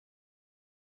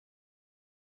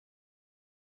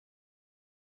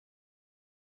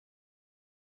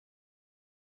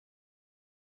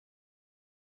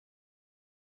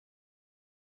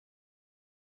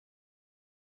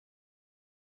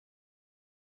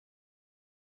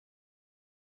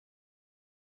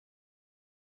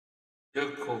The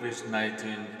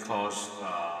COVID-19 caused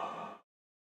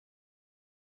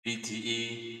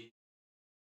VTE,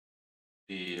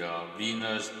 the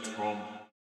venous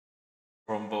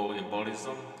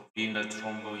thromboembolism,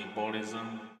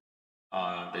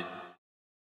 the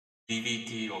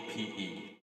DVT or PE,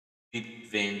 deep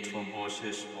vein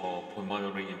thrombosis or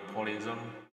pulmonary embolism.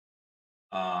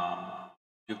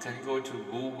 You can go to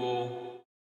Google.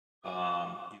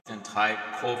 You can type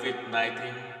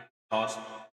COVID-19 caused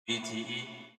VTE.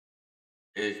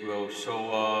 It will show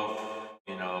up,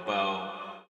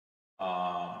 about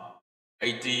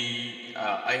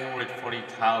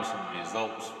 840,000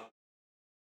 results.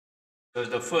 So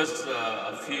the first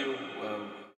few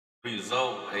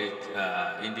results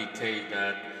indicate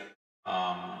that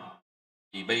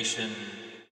the patient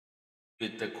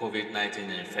with the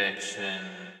COVID-19 infection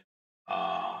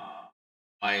uh,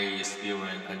 might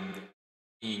experience an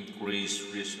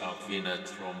increased risk of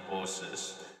venous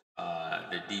thrombosis,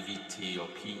 the DVT or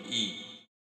PE.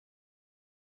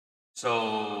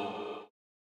 So,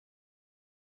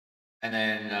 and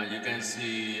then you can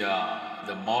see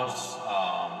the most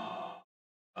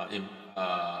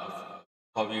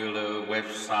popular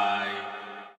website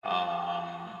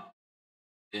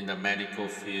in the medical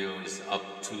field is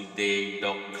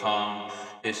uptodate.com.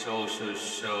 It also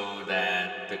shows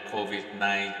that the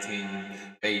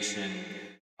COVID-19 patient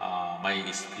might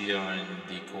experience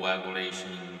the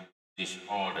coagulation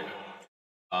disorder.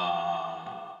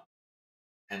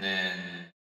 And then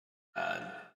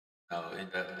in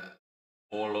the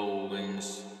following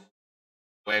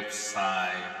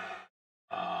website,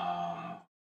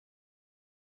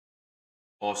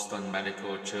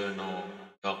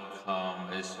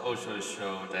 BostonMedicalJournal.com is also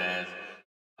show that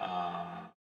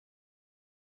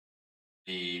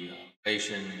the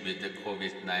patient with the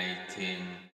COVID-19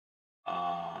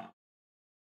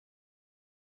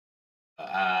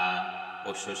 are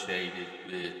associated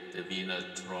with the venous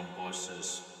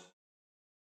thrombosis.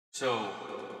 So,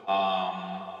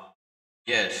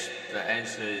 yes, the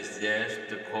answer is yes,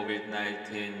 the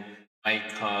COVID-19 might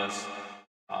cause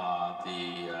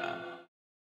the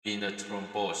venous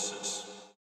thrombosis.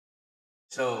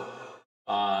 So,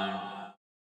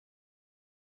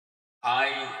 I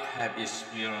have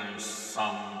experienced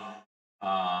some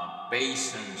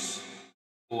patients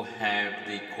who have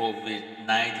the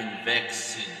COVID-19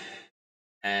 vaccine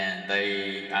and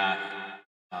they are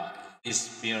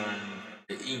experience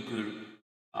the increase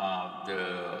of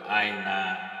the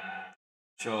INR.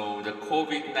 So the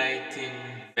COVID-19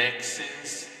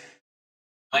 vaccines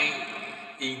might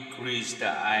increase the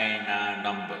INR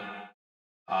number.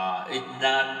 It's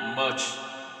not much.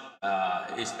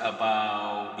 It's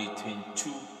about between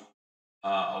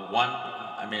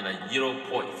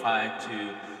 0.5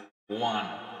 to 1.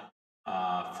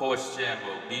 For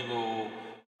example, people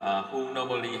who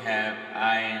normally have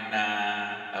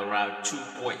INR around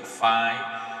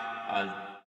 2.5,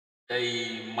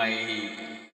 they may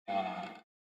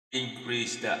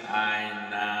increase the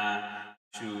INR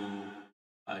to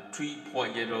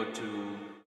 3.0 to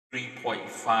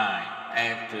 3.5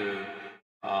 after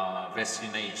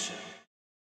vaccination.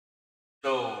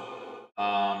 So,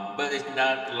 but it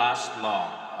not last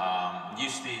long.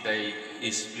 Usually they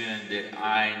experience the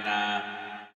INR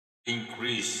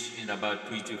increase in about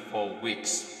 3 to 4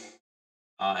 weeks.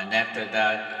 And after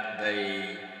that,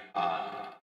 they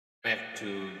back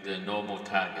to the normal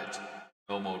target,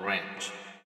 normal range.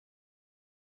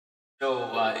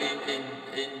 So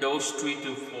in those 3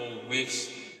 to 4 weeks,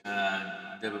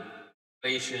 the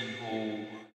patient who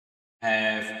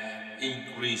have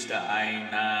increased the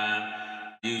INR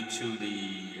due to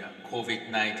the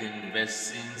COVID-19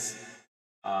 vaccines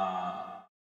are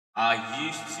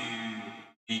used to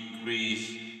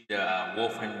decrease the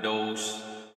warfarin dose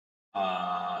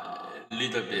a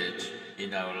little bit,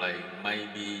 like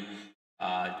maybe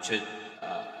just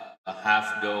a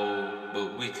half dose per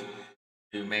week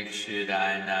to make sure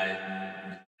that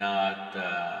I'm not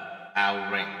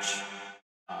out range.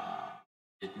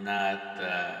 It's not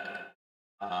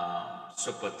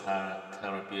super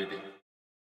therapeutic.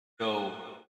 So,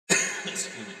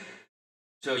 excuse me.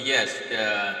 So yes,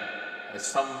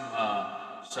 some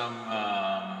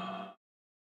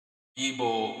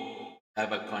people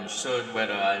have a concern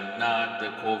whether or not the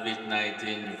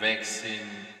COVID-19 vaccine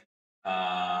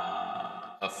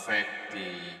affect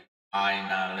the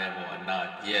INR level or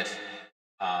not. Yes,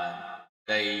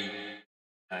 they,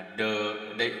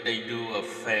 they do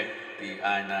affect the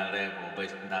INR level,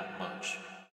 but not much.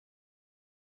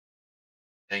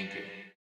 Thank you.